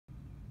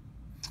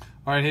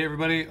All right, hey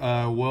everybody,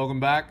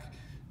 welcome back.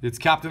 It's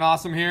Captain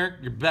Awesome here,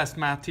 your best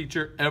math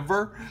teacher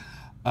ever.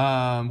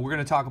 We're going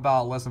to talk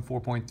about lesson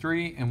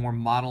 4.3 and we're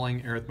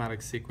modeling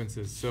arithmetic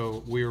sequences.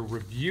 So we're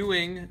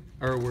reviewing,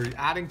 or we're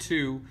adding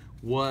to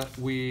what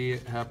we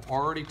have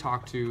already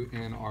talked to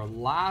in our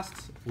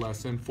last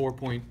lesson,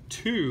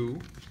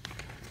 4.2,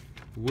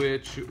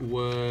 which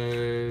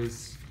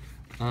was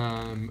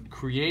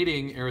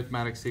creating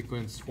arithmetic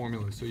sequence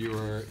formulas. So you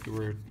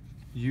were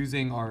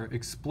using our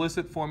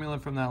explicit formula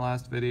from that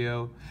last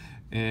video,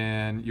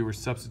 and you were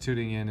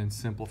substituting in and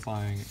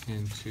simplifying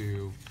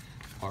into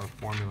our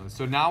formula.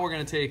 So now we're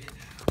going to take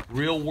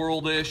real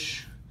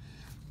world-ish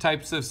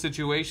types of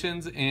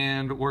situations,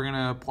 and we're going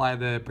to apply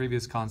the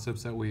previous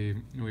concepts that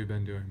we've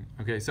been doing.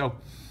 Okay, so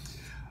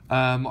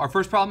our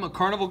first problem, a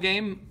carnival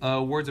game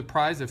awards a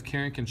prize if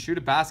Karen can shoot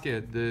a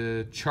basket.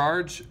 The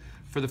charge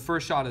for the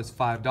first shot is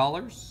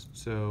 $5,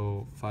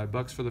 so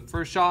 $5 for the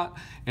first shot,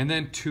 and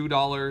then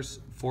 $2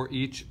 for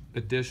each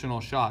additional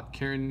shot.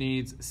 Karen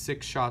needs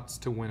 6 shots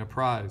to win a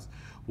prize.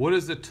 What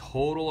is the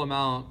total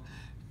amount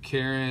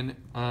Karen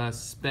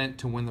spent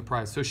to win the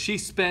prize? So she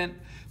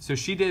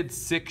did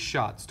 6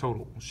 shots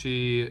total.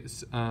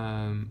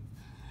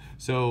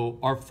 So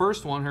our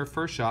first one, her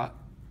first shot,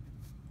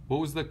 what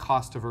was the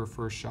cost of her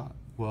first shot?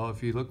 Well,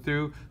 if you look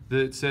through,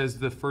 it says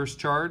the first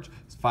charge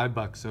is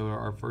 $5. So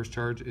our first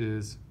charge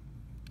is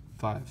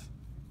 5.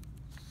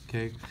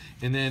 Okay,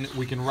 and then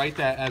we can write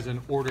that as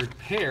an ordered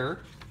pair.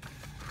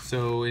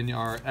 So in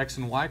our x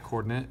and y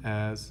coordinate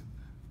as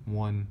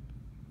 1,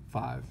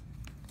 5.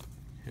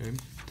 Okay,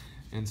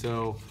 and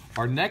so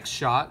our next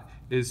shot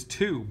is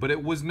 2, but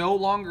it was no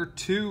longer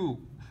 2.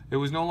 It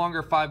was no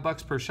longer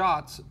 $5 per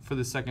shot for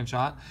the second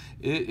shot.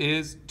 It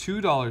is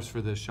 $2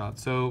 for this shot.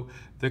 So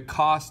the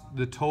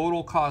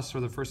total cost for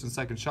the first and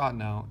second shot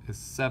now is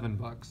 $7.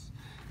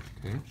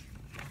 Okay.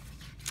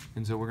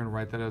 And so we're going to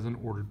write that as an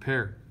ordered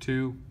pair.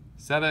 2,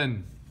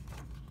 7.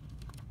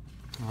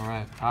 All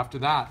right. After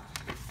that,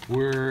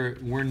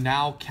 we're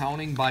now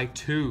counting by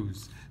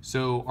 2s.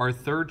 So our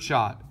third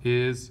shot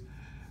is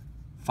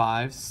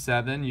 5,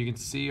 7. You can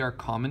see our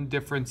common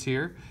difference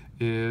here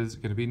is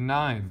going to be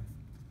 9.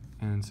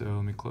 And so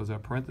let me close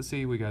that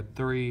parenthesis. We got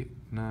 3,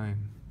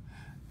 9.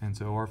 And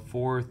so our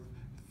fourth,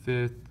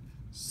 fifth,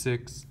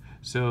 sixth.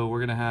 So we're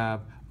going to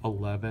have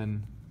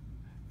 11,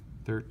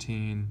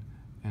 13,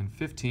 and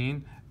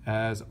 15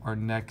 as our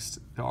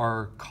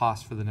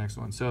cost for the next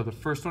one. So the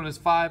first one is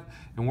 5,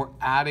 and we're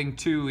adding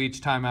 2 each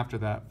time after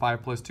that.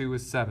 5 plus 2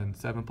 is 7,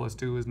 7 plus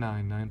 2 is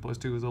 9, 9 plus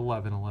 2 is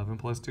 11, 11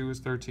 plus 2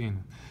 is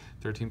 13,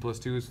 13 plus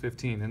 2 is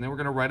 15. And then we're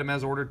going to write them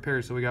as ordered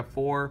pairs. So we got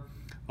 4,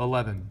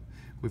 11.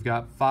 We've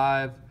got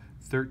 5,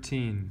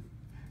 13,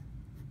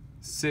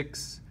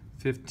 6,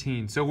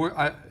 15.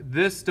 So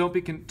this, don't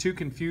be too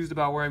confused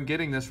about where I'm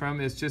getting this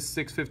from. It's just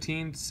 6,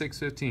 15, 6,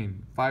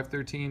 15, 5,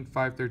 13,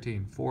 5,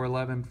 13, 4,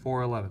 11,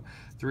 4, 11,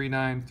 3,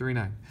 9, 3,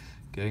 9.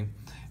 Okay,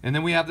 and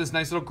then we have this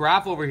nice little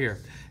graph over here,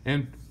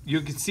 and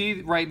you can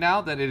see right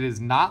now that it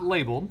is not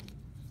labeled,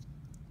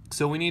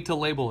 so we need to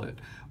label it.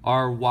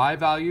 Our y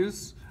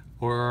values,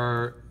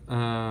 or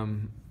our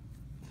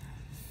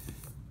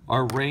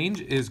range,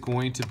 is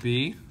going to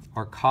be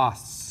our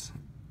costs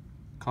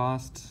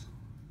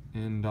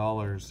in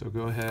dollars. So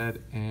go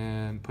ahead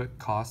and put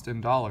cost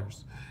in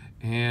dollars.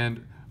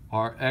 And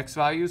our x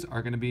values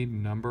are going to be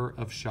number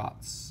of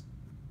shots.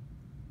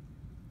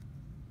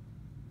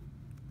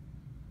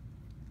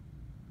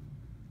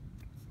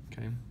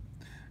 Okay.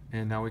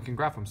 And now we can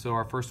graph them. So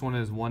our first one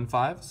is 1,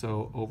 5.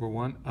 So over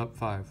 1, up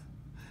 5.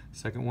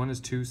 Second one is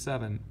 2,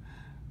 7.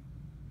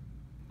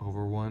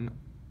 Over 1,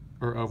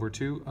 or over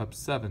 2, up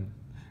 7.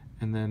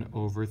 And then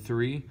over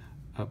 3,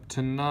 up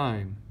to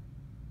 9.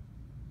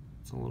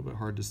 It's a little bit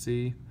hard to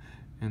see.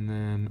 And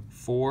then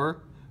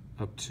 4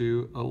 up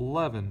to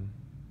 11.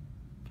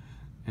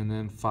 And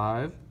then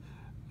 5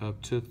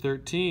 up to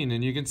 13.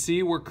 And you can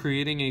see we're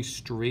creating a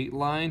straight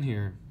line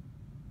here.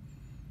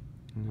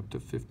 And up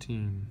to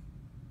 15.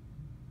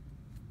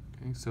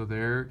 Okay, so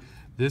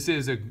this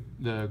is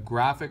the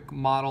graphic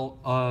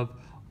model of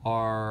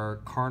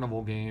our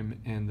carnival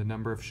game and the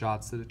number of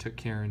shots that it took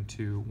Karen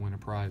to win a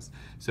prize.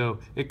 So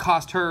it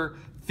cost her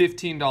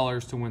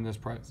 $15 to win this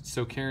prize.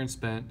 So Karen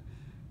spent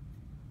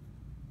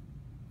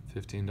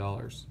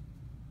 $15.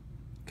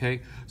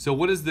 Okay, so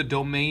what is the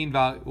domain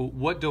value?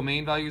 What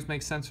domain values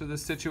make sense for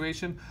this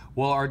situation?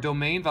 Well, our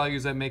domain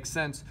values that make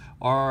sense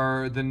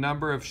are the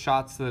number of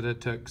shots that it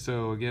took.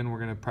 So again, we're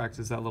going to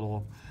practice that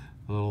little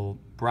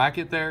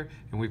bracket there,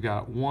 and we've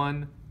got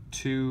 1,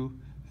 2,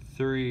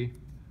 3,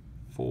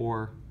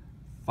 4,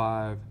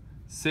 5,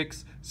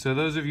 6. So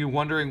those of you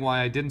wondering why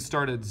I didn't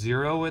start at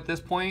 0 at this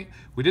point,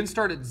 we didn't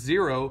start at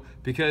 0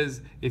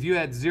 because if you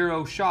had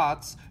 0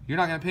 shots, you're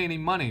not going to pay any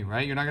money,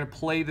 right? You're not going to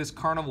play this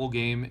carnival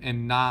game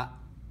and not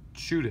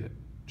shoot it.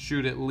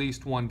 Shoot at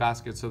least 1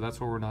 basket, so that's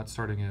where we're not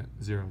starting at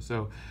 0.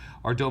 So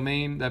our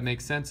domain that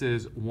makes sense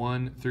is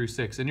 1 through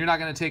 6. And you're not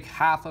going to take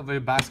half of a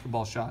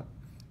basketball shot.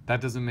 That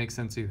doesn't make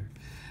sense either.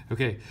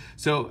 Okay,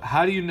 so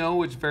how do you know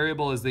which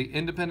variable is the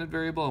independent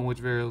variable and which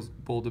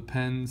variable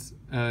depends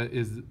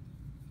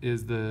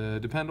is the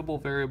dependable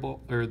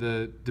variable, or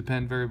the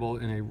depend variable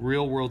in a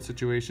real world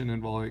situation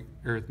involving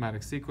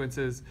arithmetic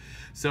sequences.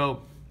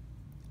 So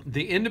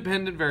the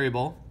independent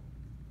variable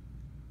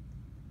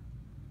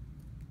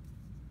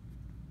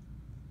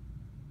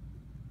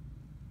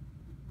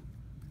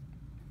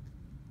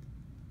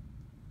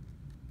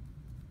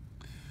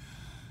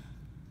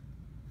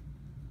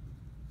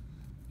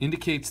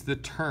indicates the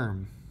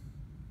term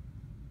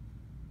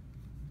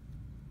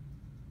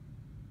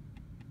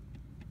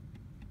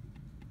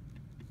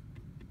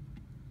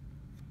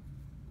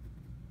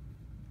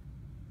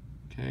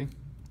okay,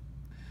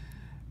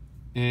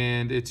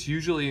 and it's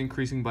usually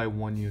increasing by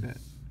 1 unit.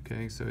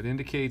 Okay, so it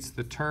indicates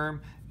the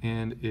term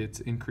and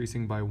it's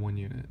increasing by 1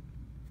 unit,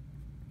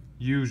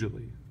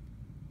 usually.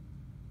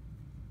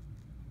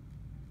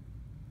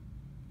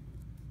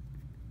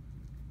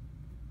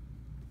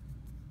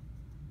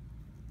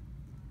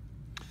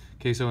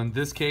 Okay, so in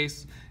this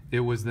case,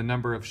 it was the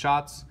number of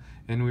shots,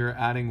 and we were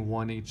adding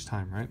 1 each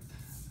time, right?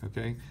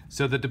 Okay,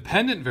 so the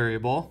dependent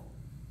variable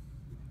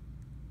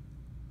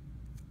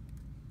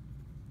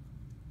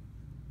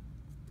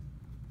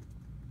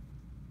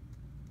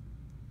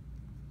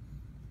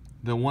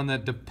the one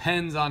that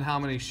depends on how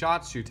many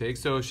shots you take.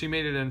 So if she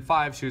made it in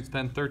 5, she would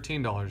spend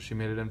 $13. She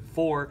made it in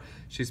 4,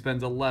 she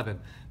spends 11.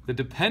 The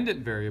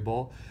dependent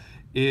variable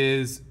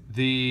is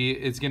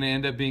it's going to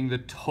end up being the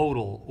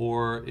total,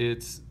 or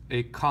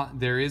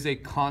there is a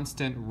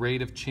constant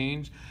rate of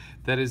change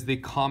that is the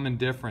common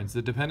difference.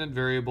 The dependent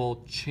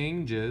variable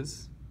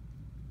changes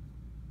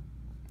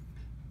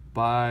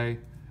by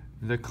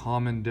the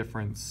common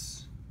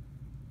difference.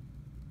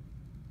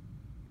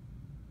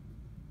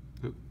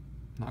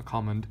 Not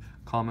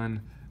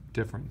common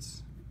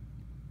difference.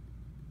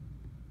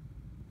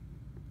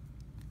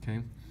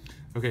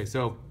 Okay,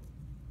 so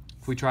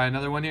if we try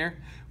another one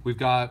here, we've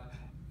got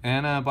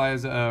Anna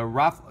buys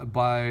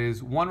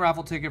one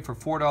raffle ticket for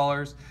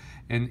 $4,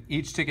 and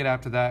each ticket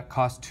after that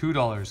costs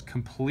 $2.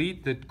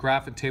 Complete the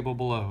graphic table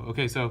below.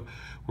 Okay, so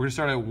we're gonna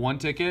start at 1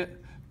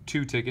 ticket,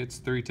 2 tickets,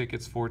 3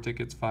 tickets, 4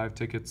 tickets, 5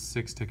 tickets,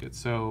 6 tickets.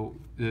 So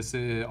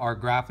our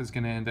graph is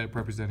gonna end up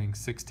representing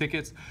 6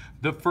 tickets.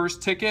 The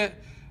first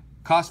ticket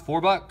costs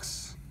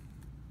 $4.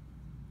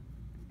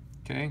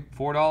 Okay,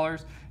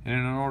 $4, and in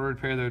an ordered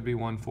pair there would be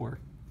 1 4.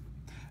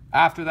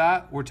 After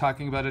that, we're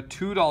talking about a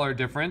 $2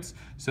 difference,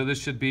 so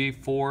this should be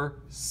 4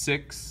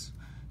 6.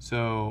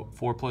 So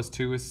 4 plus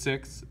 2 is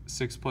 6,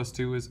 6 plus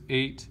 2 is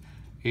 8,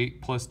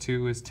 8 plus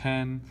 2 is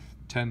 10,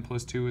 10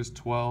 plus 2 is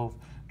 12,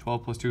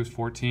 12 plus 2 is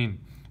 14.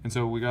 And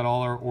so we got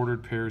all our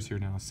ordered pairs here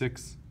now.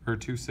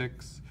 2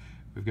 6.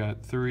 We've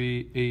got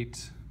 3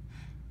 8,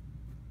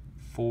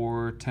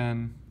 4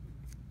 10,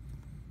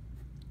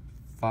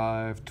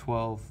 5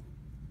 12,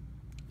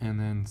 and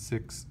then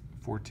 6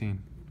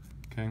 14.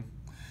 Okay,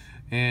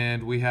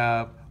 and we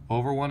have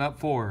over 1 up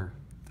 4.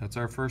 That's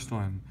our first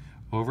one.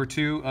 Over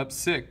 2 up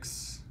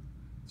 6.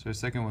 That's our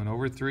second one.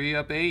 Over 3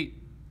 up 8.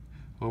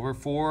 Over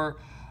 4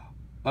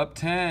 up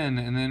 10.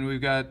 And then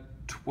we've got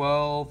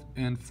 12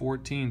 and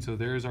 14. So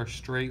there's our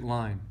straight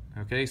line.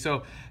 Okay,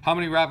 so how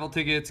many raffle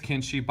tickets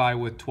can she buy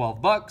with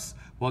 $12?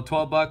 Well,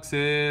 $12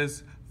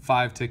 is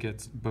 5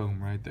 tickets.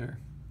 Boom, right there.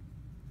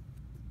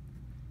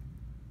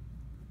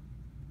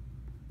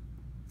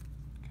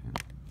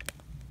 Okay.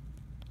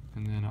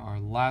 And then our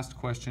last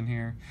question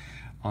here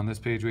on this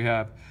page, we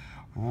have,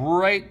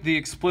 write the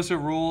explicit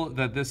rule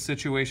that this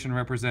situation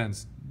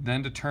represents.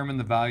 Then determine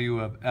the value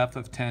of f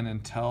of 10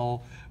 and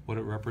tell what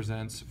it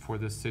represents for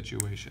this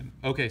situation.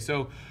 Okay,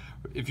 so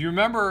if you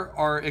remember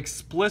our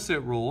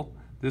explicit rule,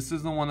 this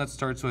is the one that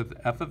starts with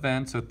f of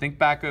n. So think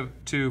back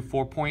to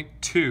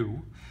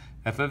 4.2.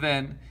 F of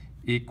n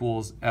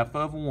equals f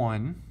of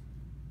 1.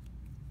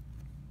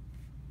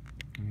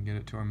 Let me get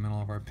it to our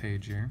middle of our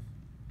page here.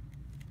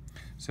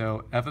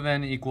 So f of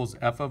n equals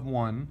f of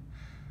 1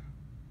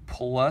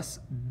 plus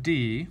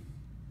d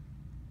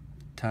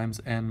times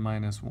n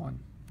minus 1.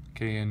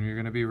 Okay, and you're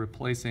going to be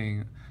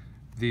replacing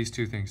these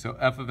two things. So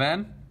f of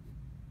n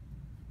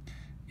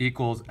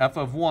equals f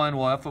of 1.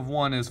 Well, f of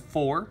 1 is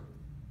 4.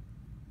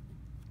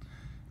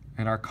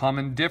 And our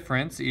common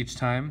difference each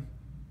time,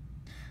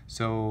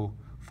 so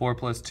 4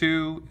 plus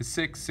 2 is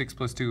 6, 6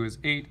 plus 2 is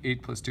 8,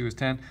 8 plus 2 is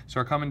 10. So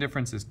our common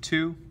difference is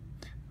 2.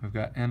 We've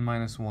got n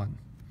minus 1.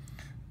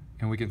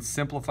 And we can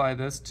simplify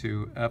this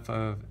to f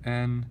of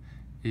n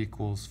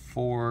equals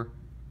 4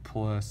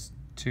 plus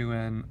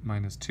 2n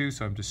minus 2.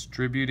 So I'm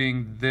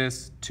distributing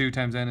this. 2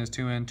 times n is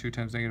 2n. 2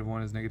 times negative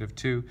 1 is negative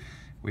 2.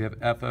 We have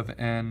f of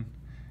n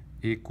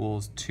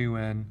equals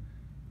 2n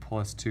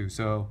plus 2.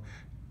 So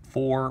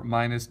 4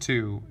 minus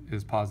 2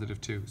 is positive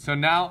 2. So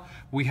now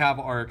we have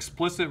our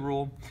explicit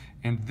rule,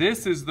 and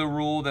this is the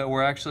rule that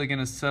we're actually going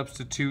to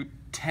substitute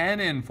 10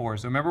 in for.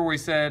 So remember we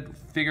said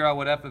figure out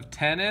what f of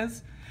 10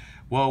 is?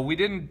 Well, we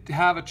didn't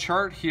have a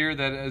chart here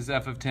that is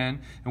f of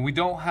 10, and we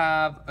don't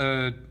have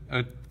a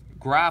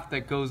graph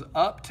that goes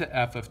up to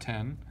f of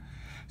 10.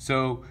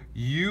 So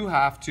you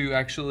have to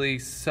actually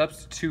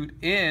substitute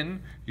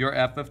in your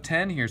f of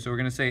 10 here. So we're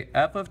going to say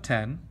f of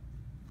 10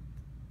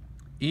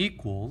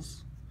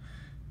 equals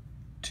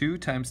 2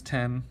 times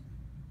 10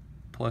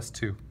 plus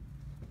 2.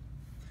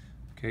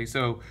 Okay,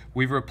 so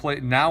we've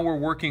replaced, now we're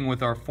working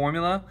with our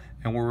formula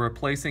and we're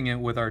replacing it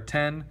with our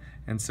 10,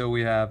 and so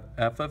we have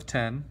f of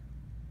 10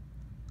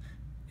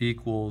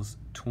 equals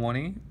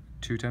 20,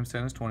 2 times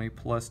 10 is 20,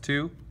 plus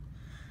 2.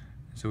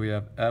 So we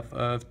have f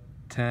of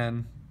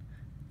 10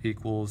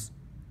 equals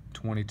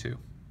 22,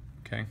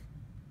 okay?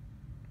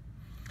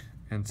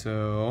 And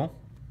so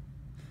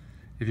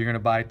if you're gonna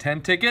buy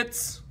 10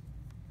 tickets,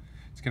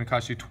 it's gonna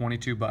cost you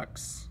 22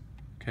 bucks,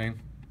 okay?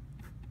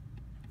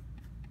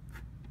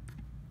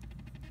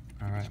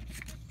 All right,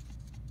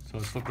 so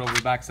let's flip it over to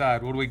the back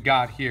side. What do we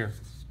got here?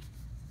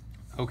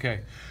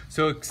 Okay,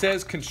 so it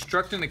says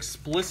construct an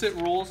explicit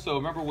rule. So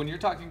remember, when you're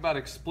talking about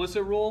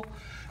explicit rule,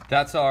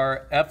 that's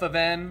our f of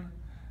n.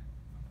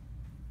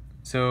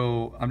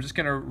 So I'm just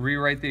gonna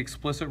rewrite the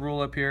explicit rule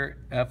up here.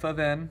 F of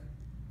n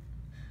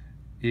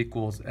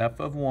equals f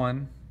of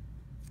 1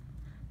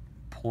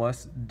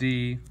 plus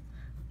d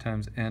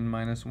times n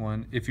minus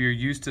 1. If you're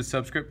used to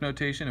subscript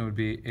notation, it would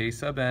be a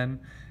sub n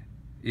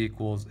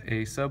equals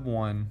a sub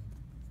 1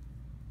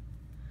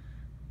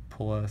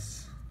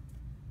 plus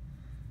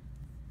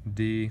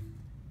d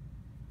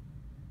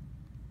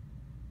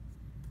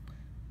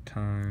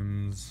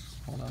times,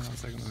 hold on 1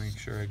 second, let me make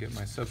sure I get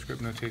my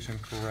subscript notation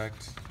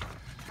correct.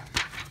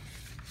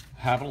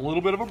 Having a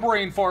little bit of a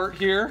brain fart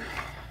here.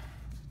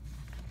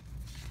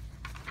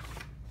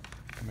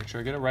 Make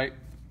sure I get it right.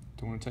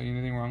 Don't want to tell you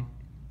anything wrong.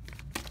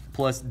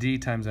 Plus d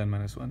times n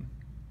minus 1.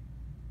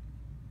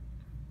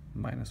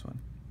 Minus 1.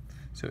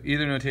 So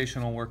either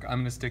notation will work. I'm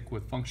going to stick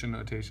with function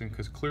notation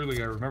because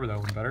clearly I remember that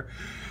one better.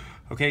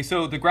 Okay,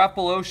 so the graph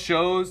below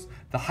shows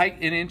the height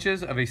in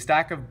inches of a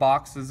stack of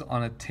boxes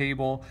on a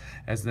table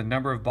as the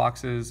number of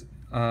boxes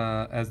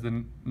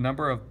in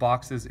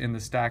the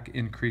stack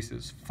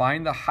increases.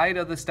 Find the height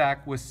of the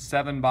stack with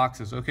 7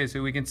 boxes. Okay,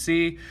 so we can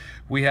see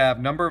we have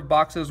number of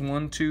boxes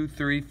 1, 2,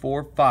 3,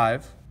 4,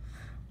 5.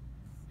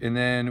 And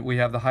then we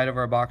have the height of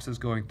our boxes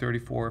going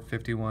 34,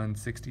 51,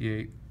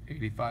 68,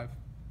 85.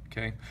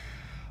 Okay.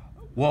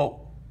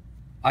 Well,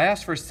 I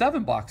asked for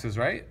 7 boxes,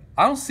 right?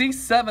 I don't see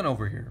 7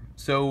 over here.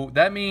 So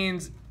that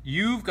means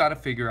you've got to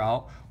figure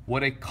out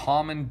what a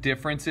common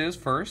difference is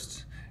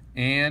first,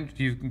 and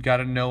you've got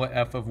to know what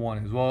f of 1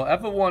 is. Well,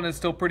 f of 1 is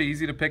still pretty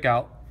easy to pick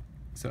out.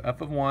 So f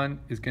of 1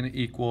 is going to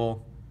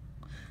equal,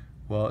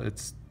 well,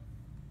 it's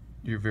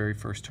your very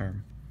first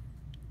term,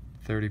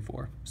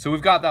 34. So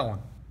we've got that one.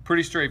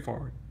 Pretty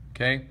straightforward,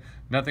 okay?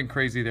 Nothing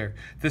crazy there.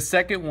 The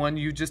second one,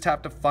 you just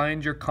have to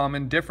find your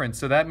common difference.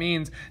 So that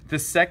means the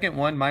second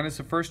one minus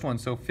the first one.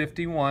 So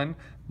 51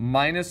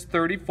 minus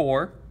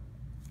 34.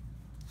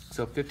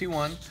 So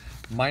 51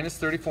 minus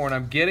 34, and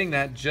I'm getting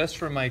that just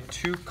from the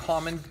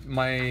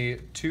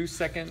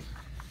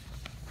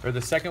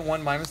second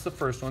one minus the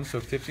first one. So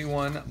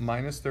 51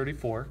 minus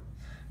 34.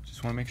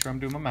 Just want to make sure I'm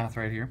doing my math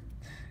right here.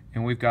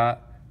 And we've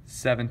got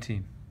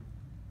 17,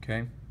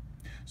 okay?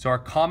 So our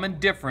common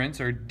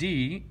difference, or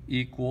D,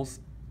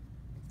 equals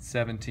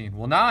 17.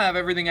 Well, now I have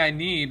everything I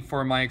need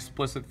for my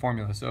explicit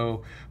formula.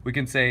 So we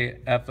can say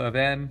f of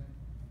n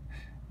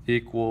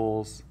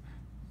equals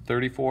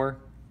 34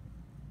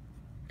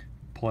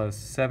 plus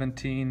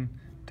 17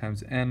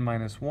 times n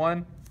minus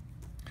 1.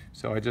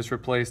 So I just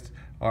replaced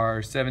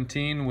our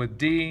 17 with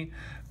d,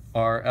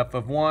 our f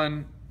of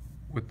 1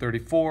 with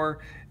 34,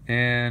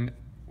 and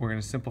we're going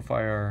to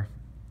simplify our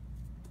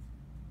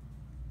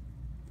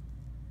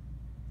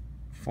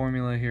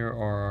formula here,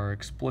 or our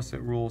explicit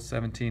rule,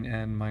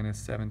 17n minus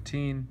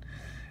 17,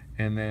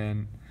 and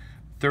then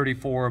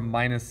 34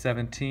 minus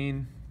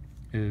 17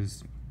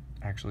 is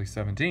actually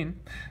 17.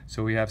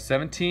 So we have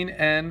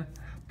 17n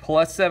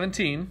plus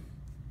 17.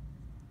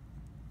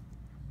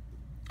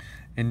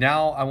 And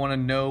now I want to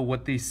know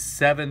what the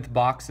 7th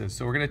box is.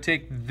 So we're going to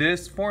take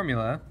this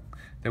formula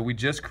that we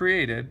just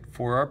created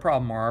for our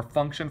problem, or our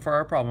function for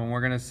our problem,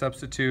 we're going to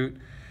substitute,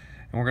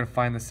 and we're going to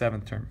find the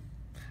 7th term.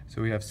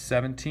 So we have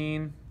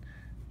 17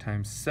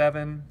 times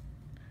 7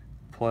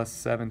 plus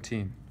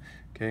 17,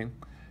 okay?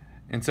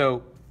 And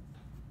so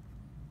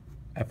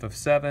f of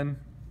 7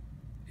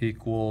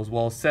 equals,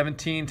 well,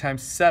 17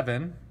 times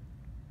 7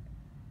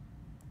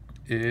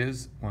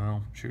 is,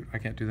 well, shoot, I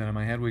can't do that in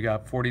my head. We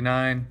got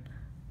 49.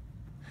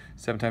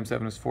 7 times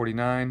 7 is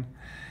 49.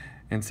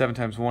 And 7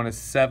 times 1 is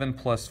 7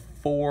 plus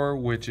 4,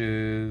 which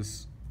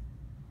is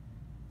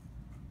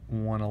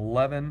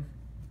 111.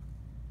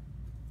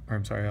 Or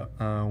I'm sorry,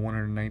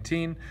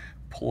 119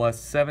 plus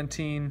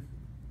 17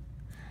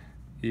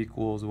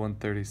 equals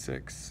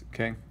 136,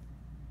 okay?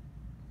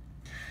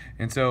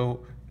 And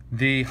so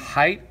the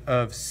height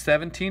of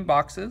 17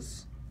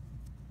 boxes,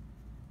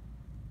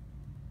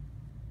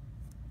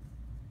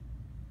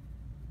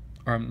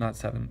 or not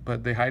 7,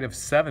 but the height of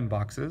 7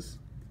 boxes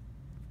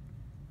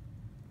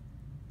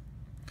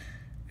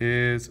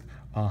is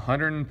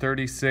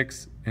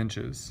 136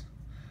 inches.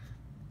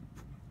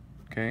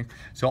 Okay,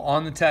 so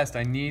on the test,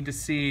 I need to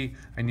see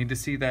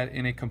that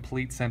in a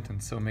complete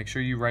sentence. So make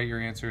sure you write your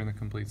answer in the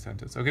complete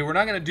sentence. Okay, we're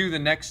not going to do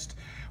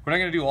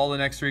all the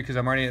next 3 because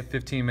I'm already at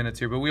 15 minutes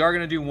here, but we are going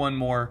to do one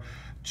more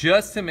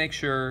just to make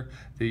sure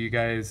that you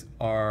guys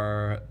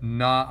are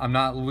not, I'm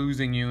not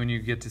losing you and you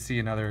get to see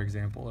another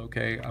example,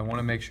 okay? I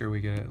wanna make sure we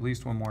get at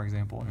least one more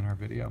example in our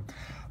video.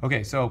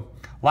 Okay, so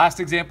last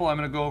example I'm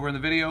gonna go over in the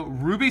video.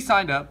 Ruby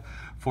signed up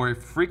for a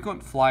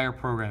frequent flyer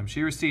program.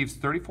 She receives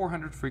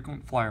 3,400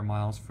 frequent flyer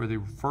miles for the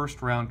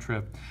first round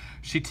trip.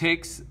 She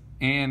takes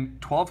in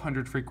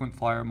 1,200 frequent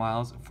flyer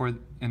miles for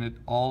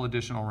all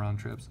additional round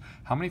trips.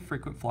 How many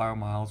frequent flyer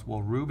miles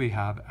will Ruby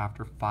have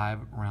after 5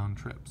 round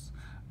trips?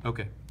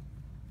 Okay.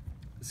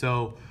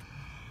 So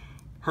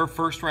her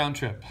first round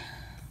trip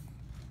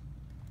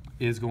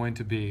is going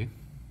to be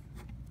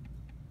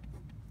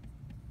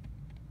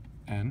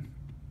N,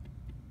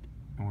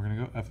 and we're going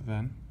to go F of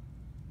N,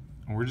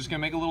 and we're just going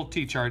to make a little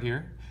T-chart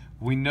here.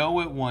 We know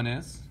what 1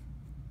 is.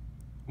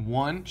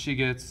 1, she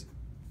gets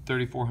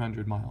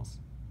 3,400 miles.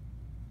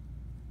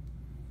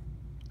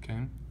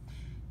 Okay.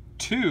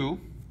 2,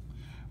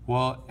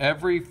 well,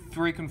 every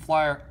frequent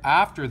flyer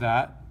after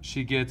that,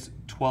 she gets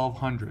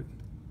 1,200.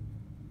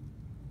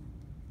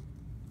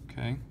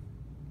 Okay.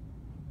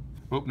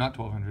 Oh, not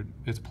 1,200.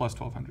 It's plus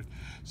 1,200.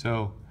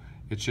 So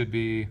it should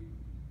be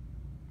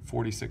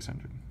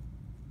 4,600.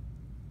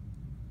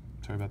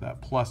 Sorry about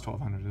that. Plus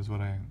 1,200 is what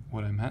I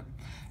meant.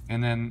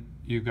 And then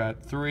you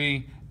got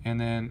 3, and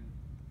then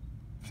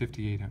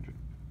 5,800.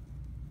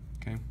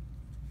 Okay.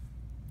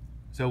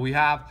 So we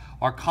have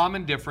our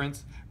common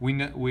difference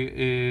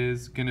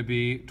is going to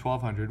be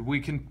 1,200. We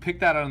can pick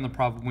that out in the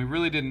problem. We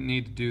really didn't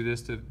need to do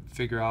this to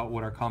figure out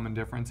what our common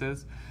difference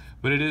is,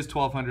 but it is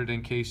 1,200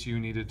 in case you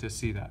needed to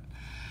see that.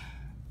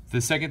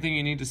 The second thing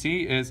you need to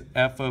see is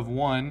f of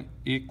 1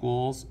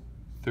 equals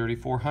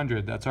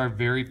 3,400. That's our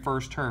very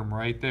first term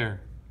right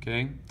there.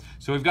 Okay,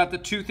 so we've got the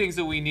two things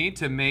that we need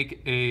to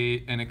make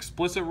an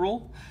explicit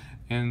rule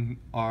in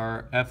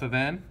our f of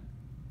n.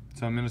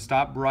 So I'm going to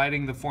stop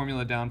writing the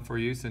formula down for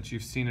you since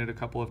you've seen it a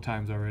couple of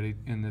times already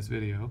in this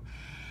video.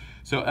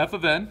 So f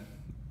of n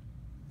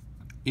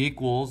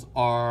equals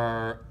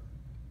our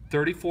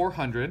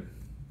 3,400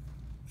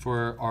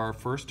 for our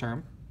first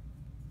term,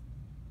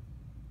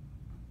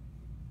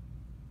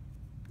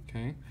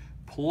 okay,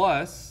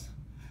 plus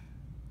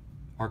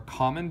our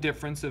common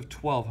difference of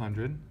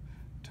 1,200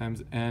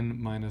 times n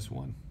minus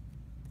 1,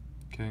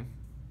 okay?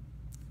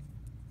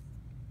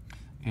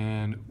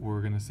 And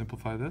we're going to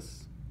simplify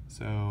this.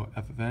 So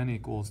f of n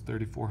equals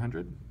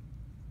 3,400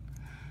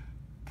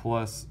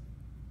 plus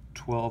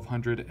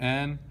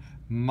 1,200n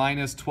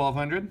minus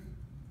 1,200.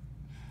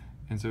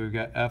 And so we've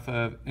got f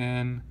of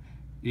n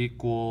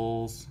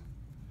equals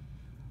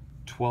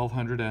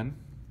 1,200n.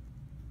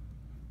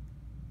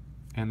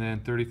 And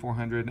then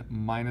 3,400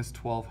 minus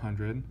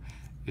 1,200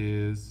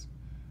 is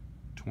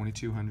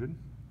 2,200.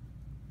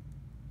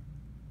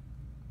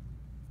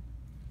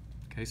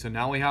 Okay, so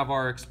now we have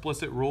our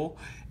explicit rule.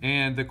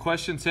 And the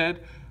question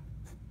said,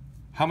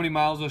 how many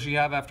miles will she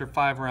have after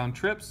 5 round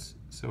trips?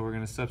 So we're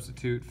going to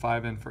substitute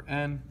 5n for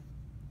n.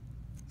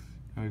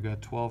 And we've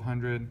got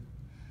 1,200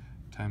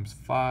 times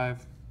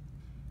 5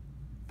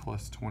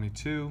 plus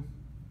 22.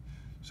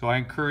 So I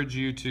encourage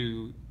you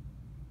to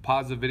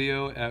pause the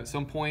video at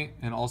some point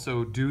and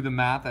also do the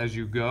math as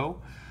you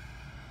go,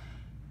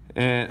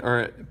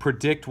 or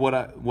predict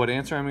what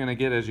answer I'm going to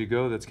get as you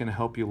go. That's going to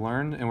help you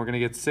learn. And we're going to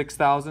get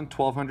 6,000.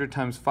 1,200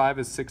 times 5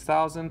 is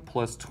 6,000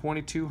 plus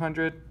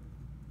 2,200.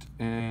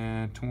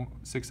 And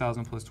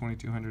 6,000 plus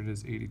 2,200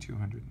 is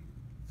 8,200.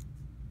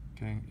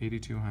 Okay,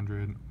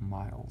 8,200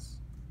 miles.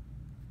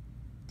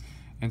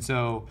 And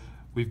so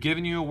we've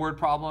given you a word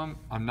problem.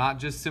 I'm not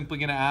just simply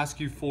going to ask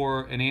you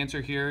for an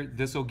answer here.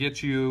 This will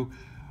get you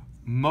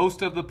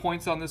most of the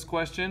points on this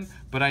question,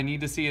 but I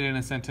need to see it in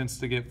a sentence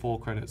to get full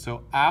credit.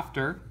 So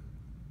after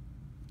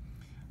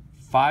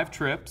 5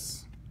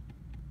 trips,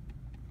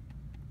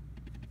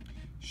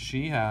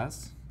 she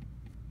has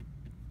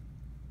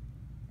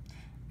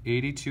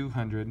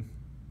 8,200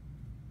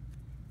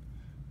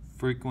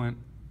 frequent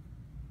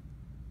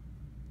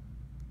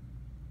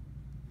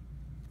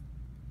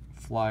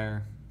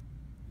flyer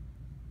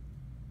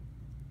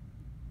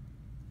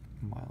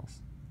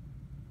miles.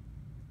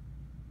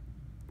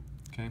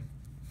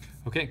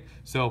 Okay,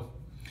 so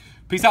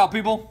peace out,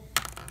 people.